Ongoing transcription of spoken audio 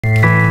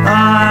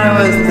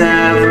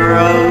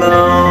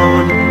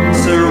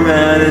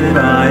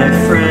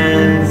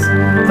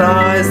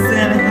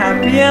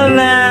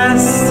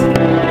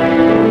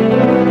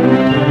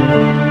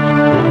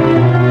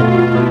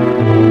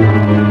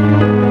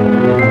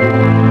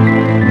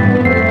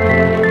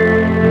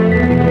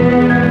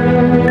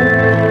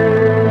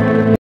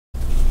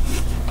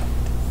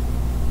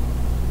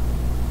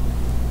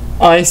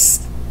I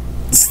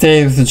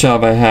stayed with the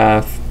job I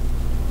have.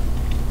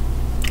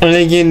 I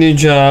didn't get a new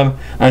job.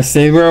 I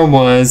stayed where I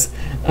was,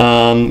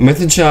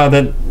 with a job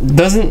that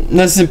doesn't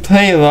necessarily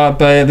pay a lot,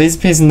 but at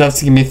least pays enough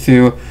to get me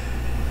through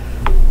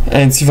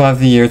and survive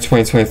the year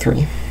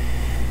 2023.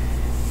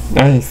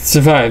 I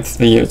survived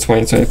the year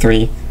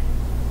 2023.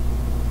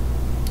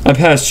 I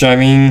passed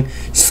driving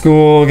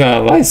school,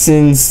 got a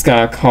license,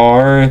 got a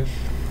car.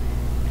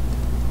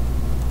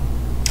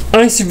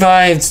 I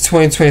survived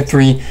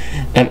 2023,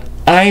 and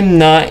I'm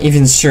not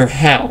even sure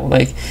how.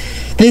 Like,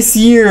 this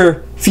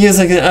year feels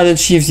like an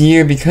unachieved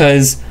year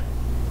because,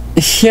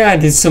 yeah, I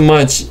did so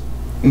much,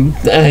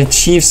 I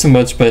achieved so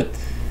much, but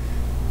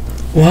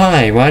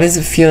why? Why does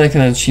it feel like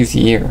an unachieved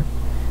year?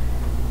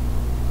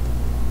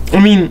 I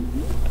mean,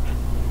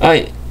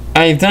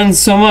 I've done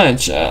so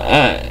much.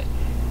 I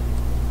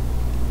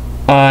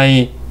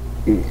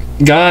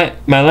got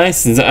my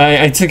license.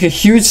 I took a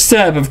huge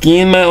step of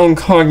getting my own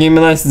car, getting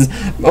my license,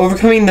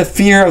 overcoming the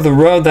fear of the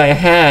road that I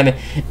had,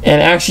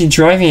 and actually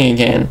driving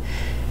again.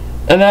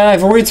 And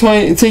I've already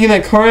taken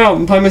that car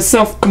out by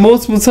myself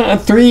multiple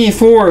times, 3,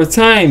 4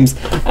 times.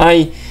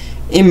 I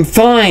am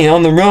fine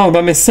on the road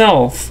by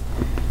myself.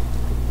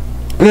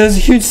 And that was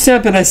a huge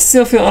step, and I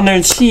still feel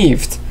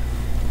underachieved,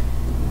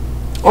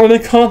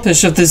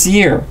 unaccomplished of this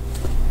year.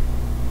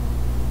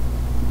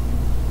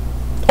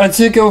 I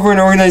took over an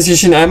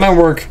organization at my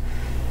work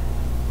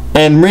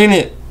and ran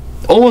it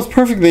almost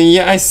perfectly,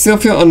 yet I still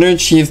feel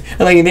underachieved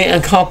and like I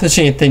didn't accomplish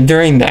anything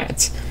during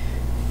that.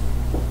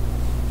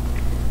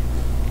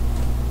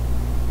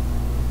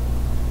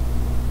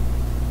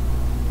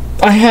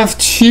 I have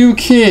 2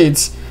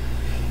 kids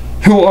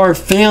who are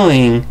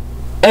failing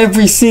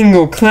every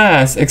single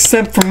class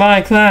except for my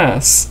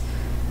class.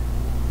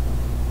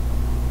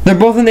 They're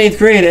both in 8th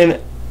grade,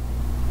 and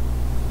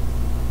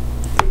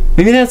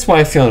maybe that's why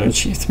I feel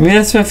underachieved. Maybe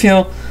that's why I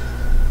feel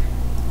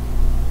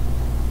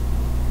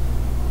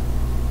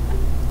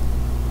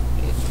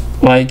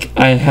like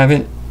I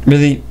haven't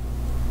really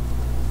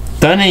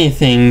done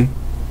anything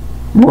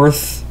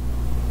worth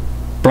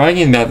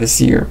bragging about this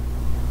year.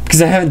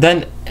 Because I haven't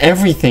done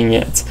everything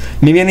yet.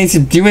 Maybe I need to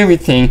do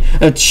everything,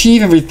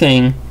 achieve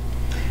everything,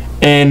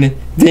 and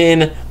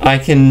then I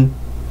can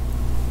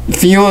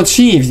feel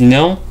achieved, you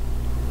know?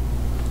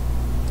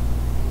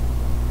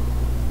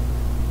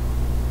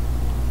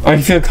 I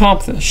feel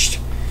accomplished.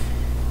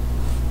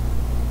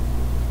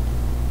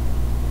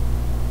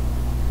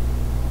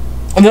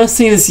 I'm not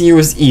saying this year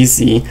was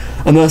easy.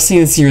 I'm not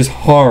saying this year was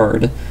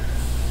hard.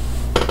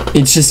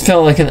 It just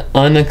felt like an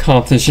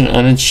unaccomplished and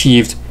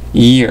unachieved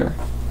year.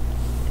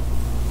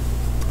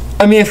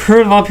 I mean, I've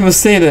heard a lot of people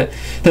say that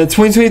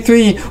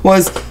 2023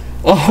 was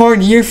a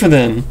hard year for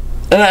them.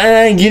 And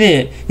I get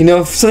it. You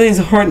know, if something's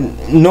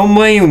hard,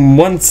 nobody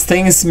wants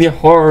things to be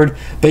hard,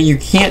 but you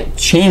can't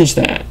change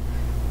that.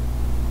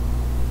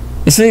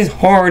 If something's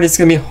hard, it's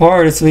gonna be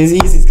hard. If something's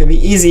easy, it's gonna be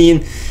easy.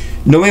 And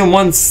nobody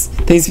wants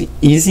things to be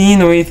easy.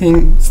 Nobody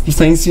thinks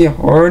things to be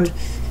hard.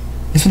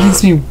 It's want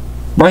things to be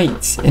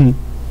right and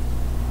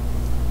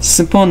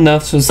simple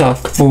enough so it's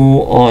not a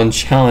full-on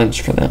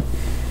challenge for them.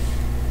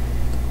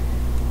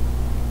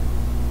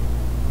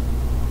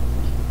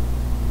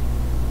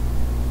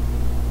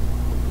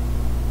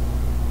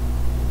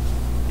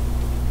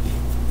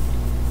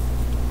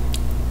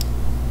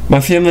 My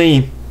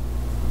family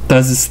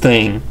does this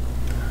thing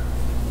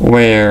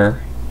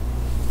where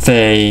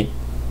they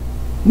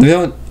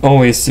don't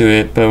always do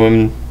it, but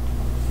when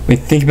we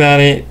think about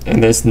it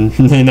and there's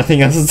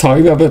nothing else to talk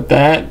about but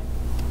that,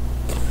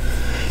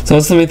 so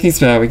when somebody thinks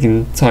about it, we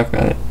can talk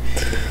about it.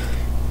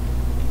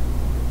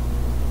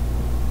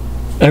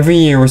 Every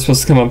year we're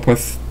supposed to come up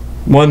with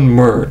one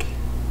word.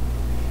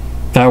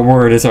 That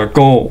word is our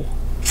goal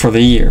for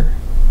the year.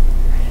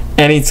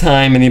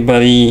 Anytime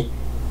anybody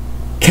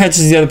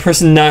catches the other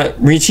person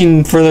not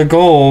reaching for their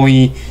goal,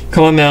 we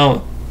call them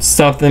out,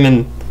 stop them,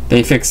 and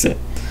they fix it.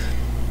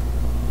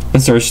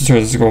 And so she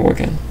turns to goal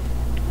again.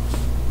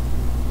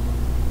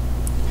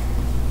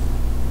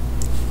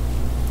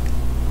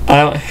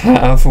 I don't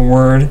have a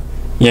word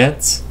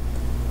yet.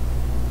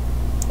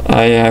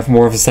 I have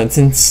more of a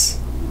sentence,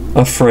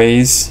 a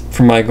phrase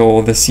for my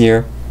goal this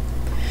year.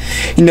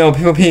 You know,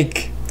 people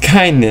pick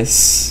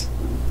kindness,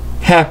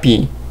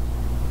 happy,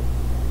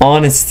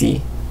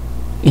 honesty,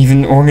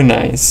 even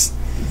organize.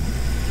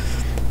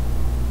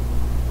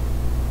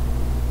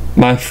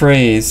 My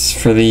phrase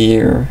for the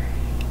year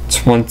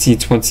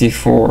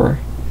 2024.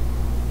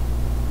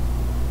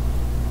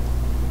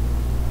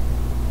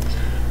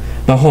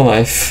 My whole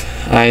life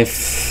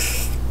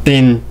I've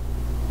been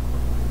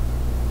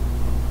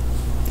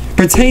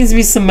pretending to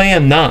be somebody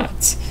I'm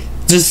not.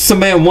 Just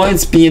somebody I want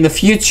to be in the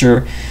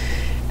future,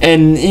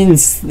 and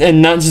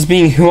not just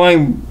being who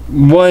I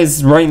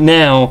was right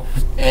now.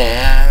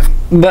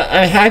 But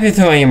I'm happy with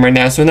who I am right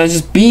now, so not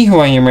just be who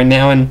I am right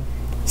now and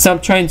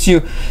stop trying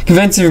to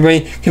convince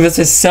everybody, convince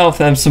myself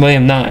that I'm somebody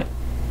I'm not.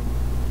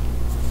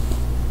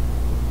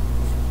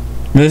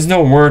 There's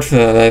no word for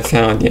that I've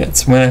found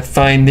yet. When I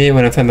find it,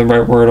 when I find the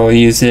right word, I'll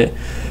use it.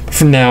 But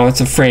for now,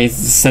 it's a phrase,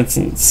 it's a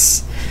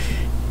sentence.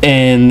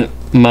 And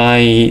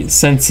my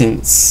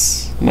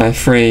sentence, my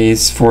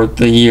phrase for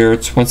the year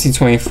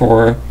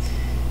 2024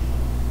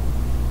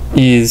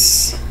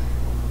 is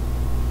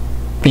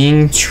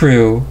being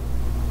true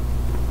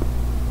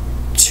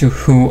to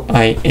who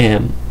I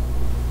am.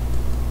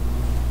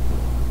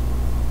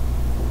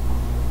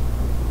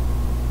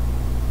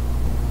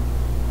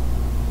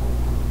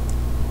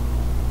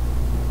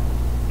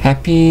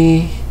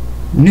 Happy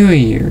New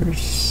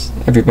Year's,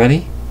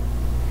 everybody.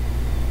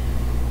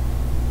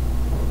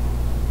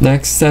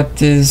 Next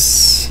step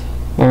is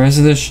my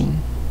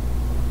resolution.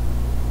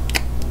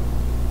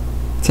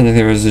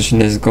 Technically,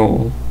 resolution is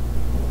goal.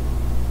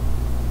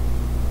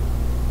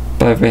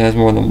 But everybody has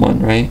more than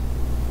one, right?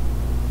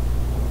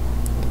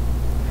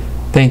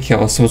 Thank you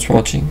all so much for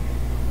watching.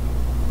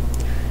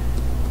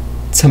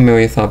 Tell me what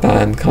you thought about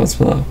it in the comments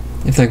below.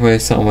 If you like what you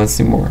saw and want to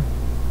see more.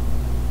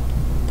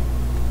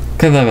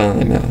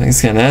 Thanks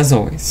again, as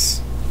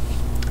always.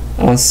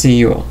 I'll see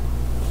you all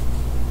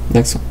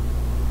next one.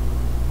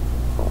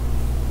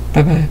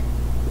 Bye bye.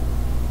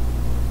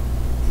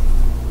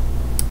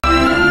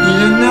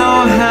 You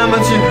know how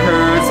much it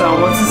hurts.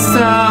 I want to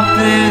stop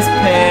this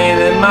pain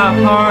in my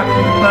heart,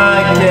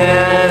 but I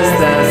guess